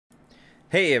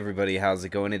Hey everybody, how's it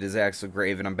going? It is Axel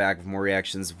Grave and I'm back with more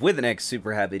reactions with an X.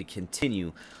 Super happy to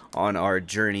continue on our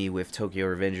journey with Tokyo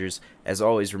Revengers. As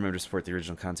always, remember to support the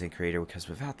original content creator because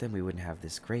without them we wouldn't have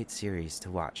this great series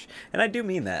to watch. And I do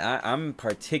mean that. I'm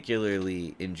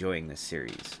particularly enjoying this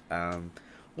series.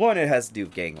 One, it has to do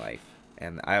with gang life,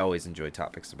 and I always enjoy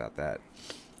topics about that.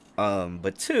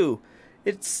 But two,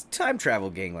 it's time travel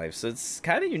gang life, so it's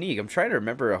kind of unique. I'm trying to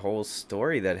remember a whole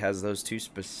story that has those two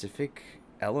specific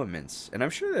elements, and I'm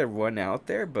sure there's one out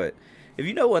there, but if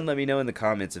you know one, let me know in the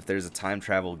comments if there's a time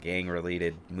travel gang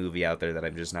related movie out there that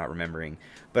I'm just not remembering.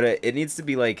 But it needs to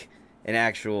be like an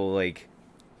actual, like,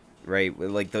 right,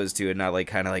 like those two, and not like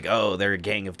kind of like, oh, they're a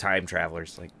gang of time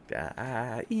travelers, like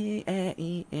yeah,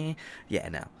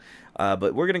 no.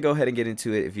 But we're gonna go ahead and get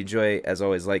into it. If you enjoy, as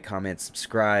always, like, comment,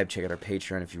 subscribe, check out our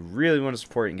Patreon if you really want to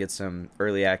support and get some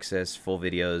early access, full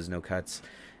videos, no cuts,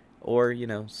 or, you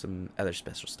know, some other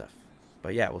special stuff.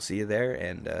 But yeah, we'll see you there,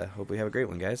 and hope we have a great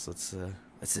one, guys. Let's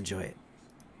enjoy it.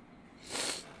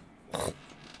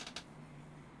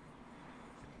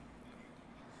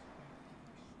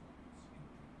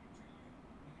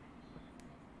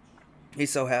 He's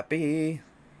so happy.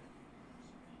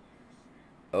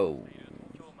 Oh.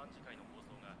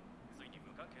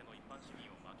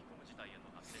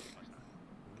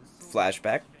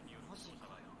 Flashback.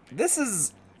 This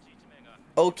is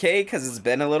okay because it's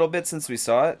been a little bit since we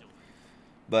saw it.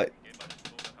 But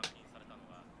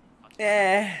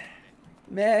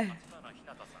meh.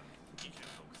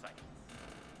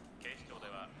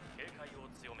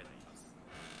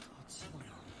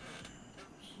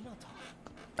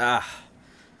 Ah.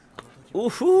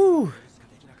 Woohoo.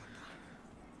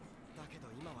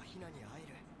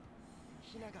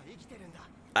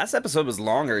 Last episode was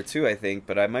longer too, I think,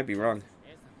 but I might be wrong.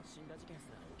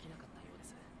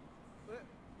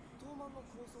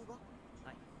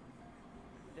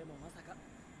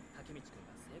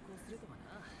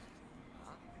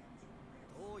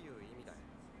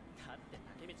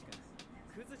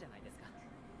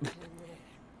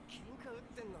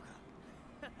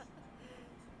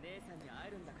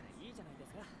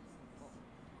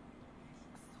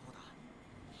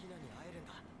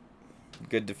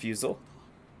 Good defusal.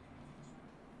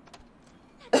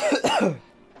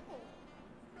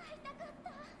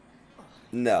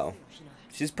 No.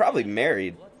 She's probably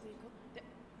married.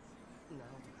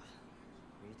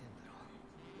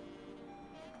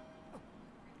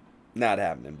 Not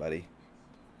happening, buddy.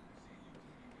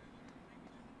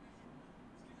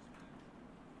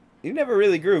 You never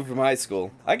really grew from high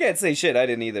school. I can't say shit, I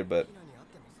didn't either, but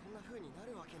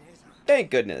thank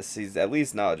goodness he's at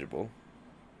least knowledgeable.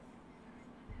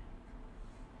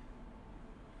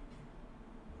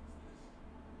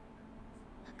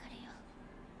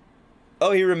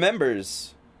 Oh, he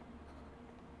remembers.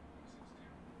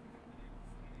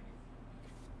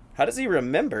 How does he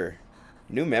remember?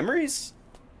 New memories?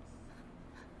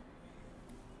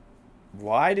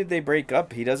 Why did they break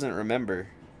up? He doesn't remember.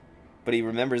 But he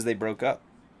remembers they broke up.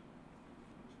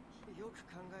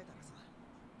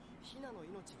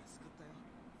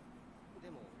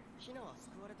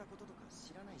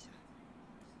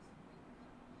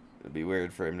 It'd be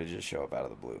weird for him to just show up out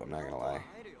of the blue, I'm not gonna lie.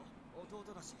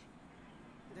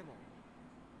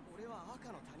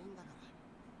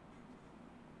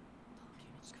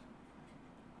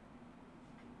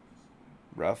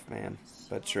 Rough, man,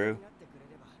 but true.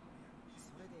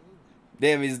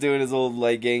 Damn, he's doing his old,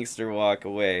 like, gangster walk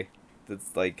away.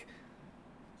 That's like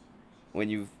when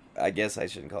you, I guess I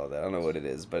shouldn't call it that, I don't know what it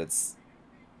is, but it's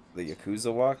the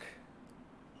Yakuza walk.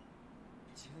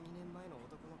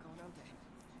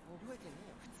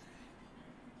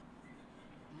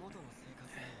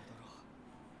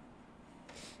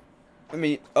 I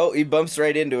mean, oh, he bumps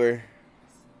right into her.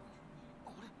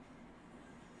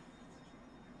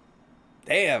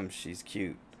 Damn, she's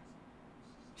cute.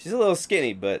 She's a little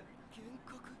skinny, but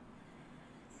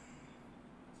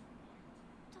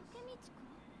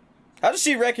how does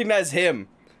she recognize him?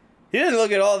 He doesn't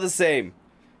look at all the same.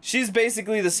 She's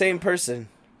basically the same person.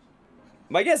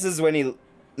 My guess is when he...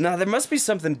 No, there must be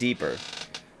something deeper.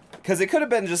 Because it could have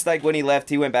been just like when he left,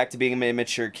 he went back to being an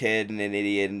immature kid and an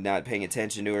idiot and not paying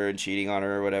attention to her and cheating on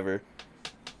her or whatever.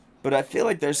 But I feel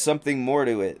like there's something more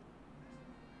to it.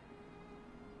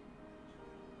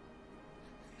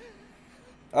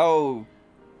 Oh.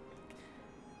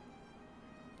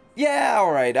 Yeah,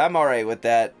 alright. I'm alright with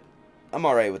that. I'm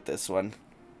alright with this one.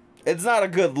 It's not a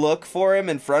good look for him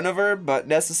in front of her, but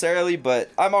necessarily,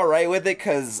 but I'm alright with it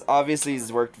because obviously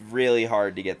he's worked really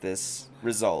hard to get this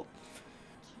result.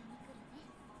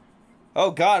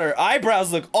 Oh god, her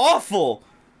eyebrows look awful!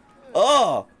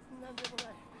 Ugh!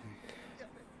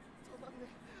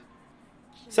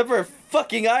 Except for her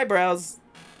fucking eyebrows.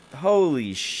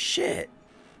 Holy shit.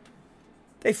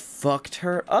 They fucked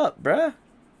her up, bruh.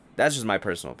 That's just my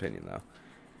personal opinion,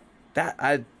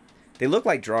 though. They look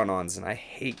like drawn-ons, and I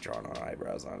hate drawn-on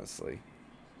eyebrows, honestly.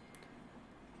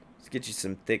 Let's get you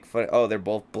some thick, fun. Oh, they're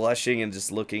both blushing and just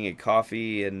looking at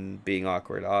coffee and being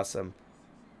awkward. Awesome.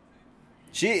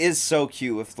 She is so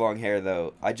cute with long hair,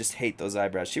 though. I just hate those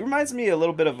eyebrows. She reminds me a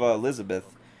little bit of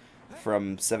Elizabeth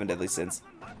from Seven Deadly Sins.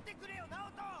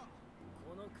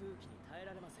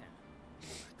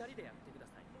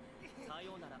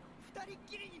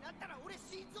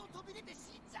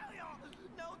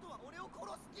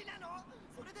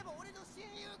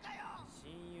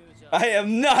 I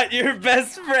am not your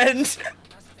best friend.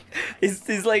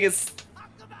 he's like a...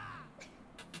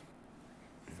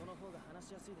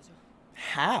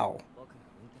 How?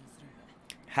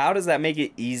 How does that make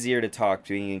it easier to talk,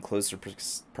 being in closer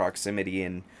proximity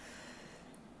and...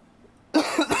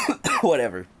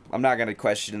 Whatever. I'm not going to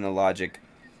question the logic.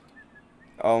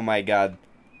 Oh my god.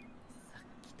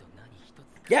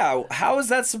 Yeah, how is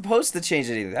that supposed to change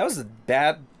anything? That was a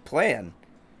bad plan.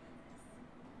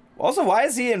 Also, why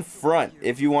is he in front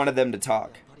if you wanted them to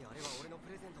talk?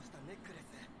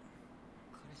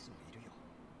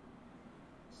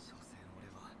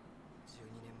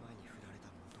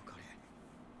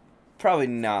 Probably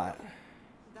not.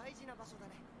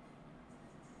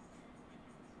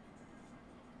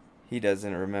 He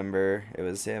doesn't remember it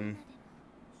was him.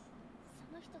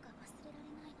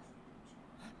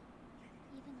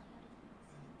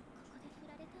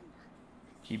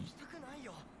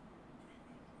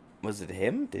 Was it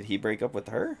him? Did he break up with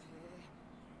her?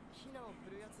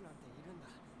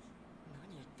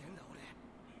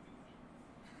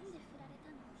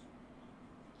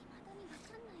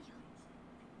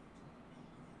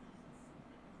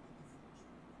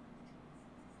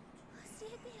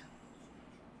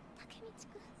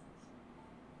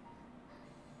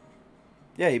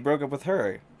 Yeah, he broke up with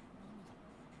her.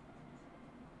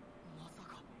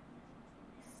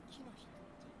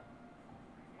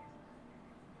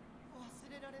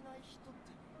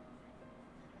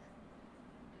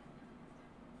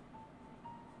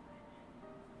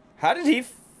 How did he...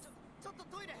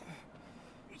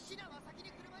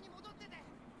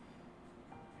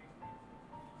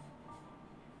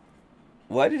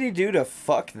 What did he do to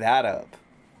fuck that up?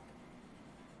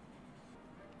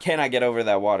 Can I get over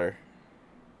that water?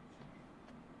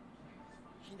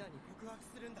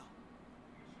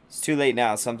 It's too late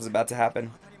now. Something's about to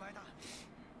happen.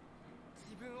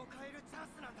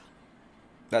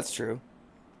 That's true.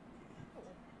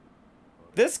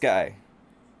 This guy.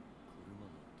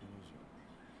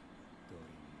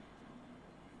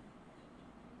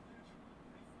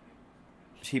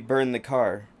 He burned the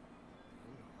car.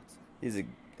 He's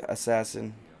an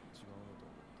assassin.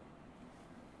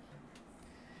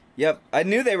 Yep, I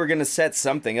knew they were going to set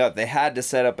something up. They had to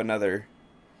set up another...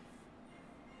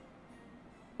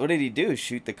 What did he do?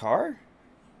 Shoot the car?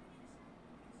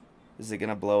 Is it going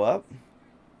to blow up?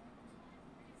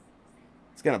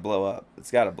 It's going to blow up.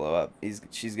 It's got to blow up.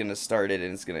 She's going to start it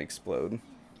and it's going to explode.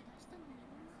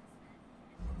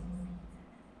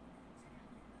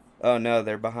 Oh no,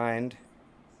 they're behind.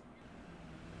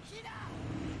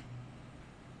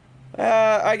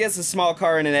 I guess a small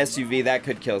car and an SUV, that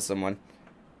could kill someone.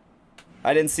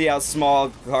 I didn't see how small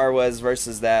the car was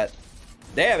versus that.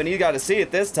 Damn, and you got to see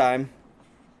it this time.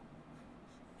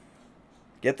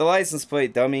 Get the license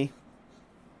plate, dummy.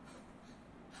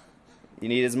 You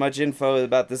need as much info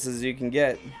about this as you can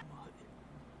get.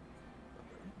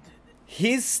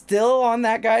 He's still on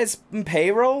that guy's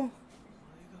payroll?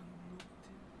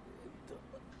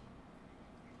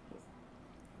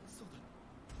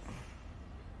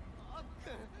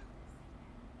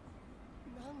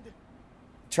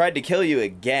 Tried to kill you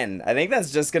again. I think that's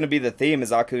just going to be the theme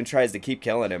as Akun tries to keep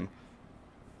killing him.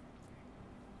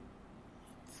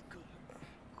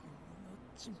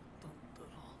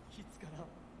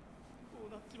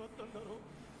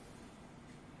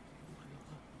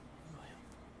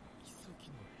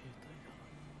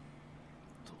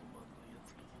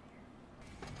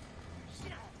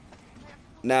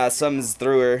 Nah, something's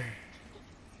through her.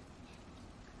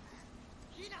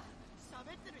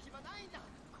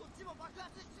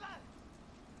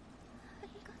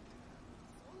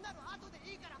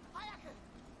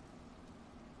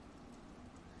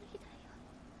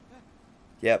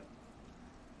 Yep.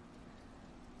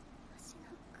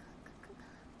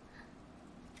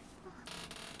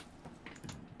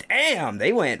 Damn,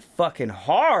 they went fucking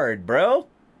hard, bro.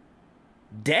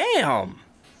 Damn.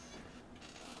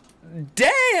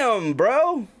 Damn,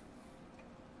 bro.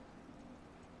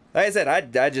 Like I said,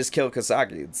 I'd just kill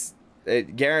Kasaki.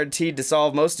 It guaranteed to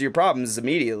solve most of your problems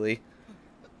immediately.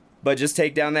 But just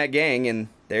take down that gang, and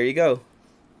there you go.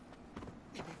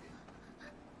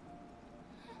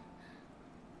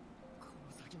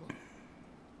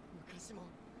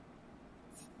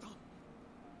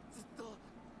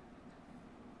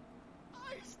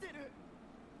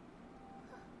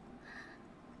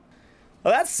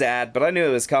 Well, that's sad, but I knew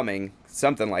it was coming.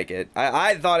 Something like it.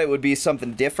 I thought it would be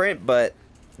something different, but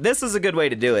this is a good way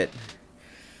to do it.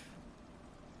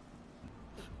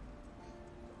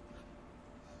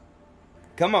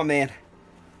 Come on, man.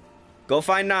 Go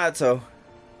find Naruto.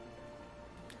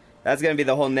 That's gonna be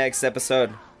the whole next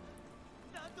episode.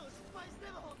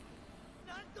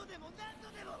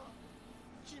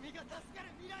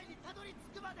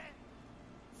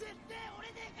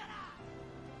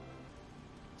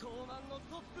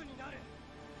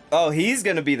 Oh, he's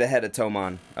gonna be the head of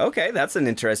Tomon. Okay, that's an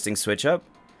interesting switch up.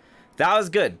 That was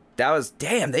good. That was,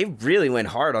 damn, they really went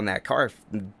hard on that car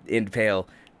impale.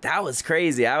 That was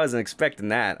crazy. I wasn't expecting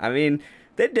that. I mean,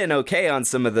 they did okay on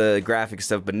some of the graphic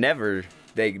stuff, but never,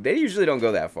 they usually don't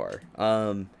go that far.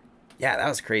 Yeah, that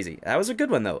was crazy. That was a good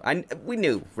one, though. We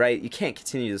knew, right? You can't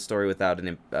continue the story without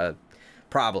a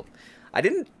problem. I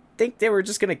didn't think they were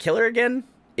just gonna kill her again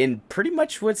in pretty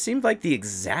much what seemed like the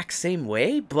exact same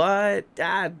way, but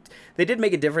they did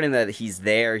make it different in that he's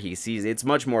there, he sees, it's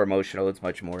much more emotional, it's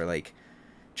much more like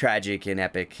tragic and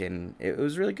epic, and it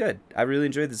was really good. I really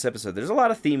enjoyed this episode. There's a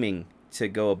lot of theming to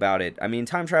go about it. I mean,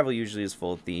 time travel usually is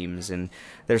full of themes, and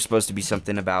there's supposed to be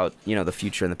something about, you know, the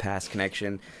future and the past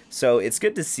connection, so it's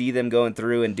good to see them going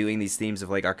through and doing these themes of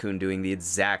like Akun doing the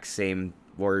exact same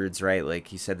words, right? Like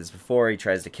he said this before, he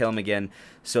tries to kill him again,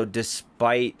 so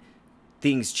despite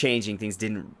things changing, things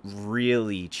didn't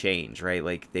really change, right?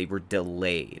 Like they were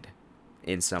delayed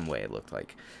in some way, it looked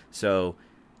like. So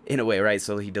in a way, right?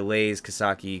 So he delays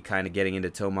Kasaki kind of getting into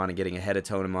Tomon and getting ahead of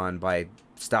Tomon by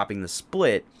stopping the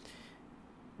split,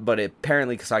 but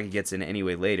apparently Kasaki gets in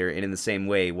anyway later, and in the same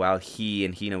way, while he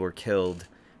and Hina were killed,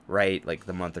 right, like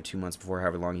the month or 2 months before,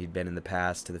 however long he'd been in the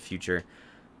past to the future,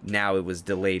 now it was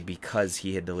delayed because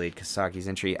he had delayed Kasaki's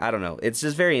entry. I don't know. It's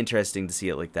just very interesting to see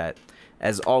it like that.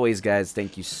 As always, guys,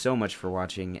 thank you so much for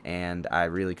watching, and I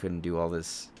really couldn't do all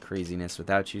this craziness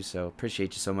without you, so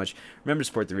appreciate you so much. Remember to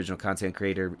support the original content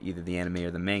creator, either the anime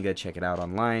or the manga. Check it out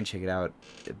online. Check it out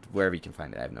wherever you can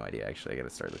find it. I have no idea, actually. I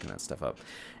gotta start looking that stuff up.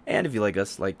 And if you like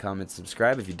us, like, comment,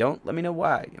 subscribe. If you don't, let me know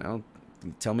why. You know,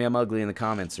 tell me I'm ugly in the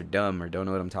comments, or dumb, or don't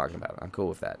know what I'm talking about. I'm cool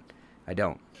with that. I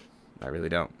don't. I really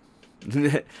don't.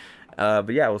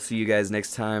 But yeah, we'll see you guys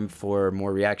next time for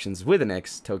more reactions with the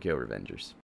next Tokyo Revengers.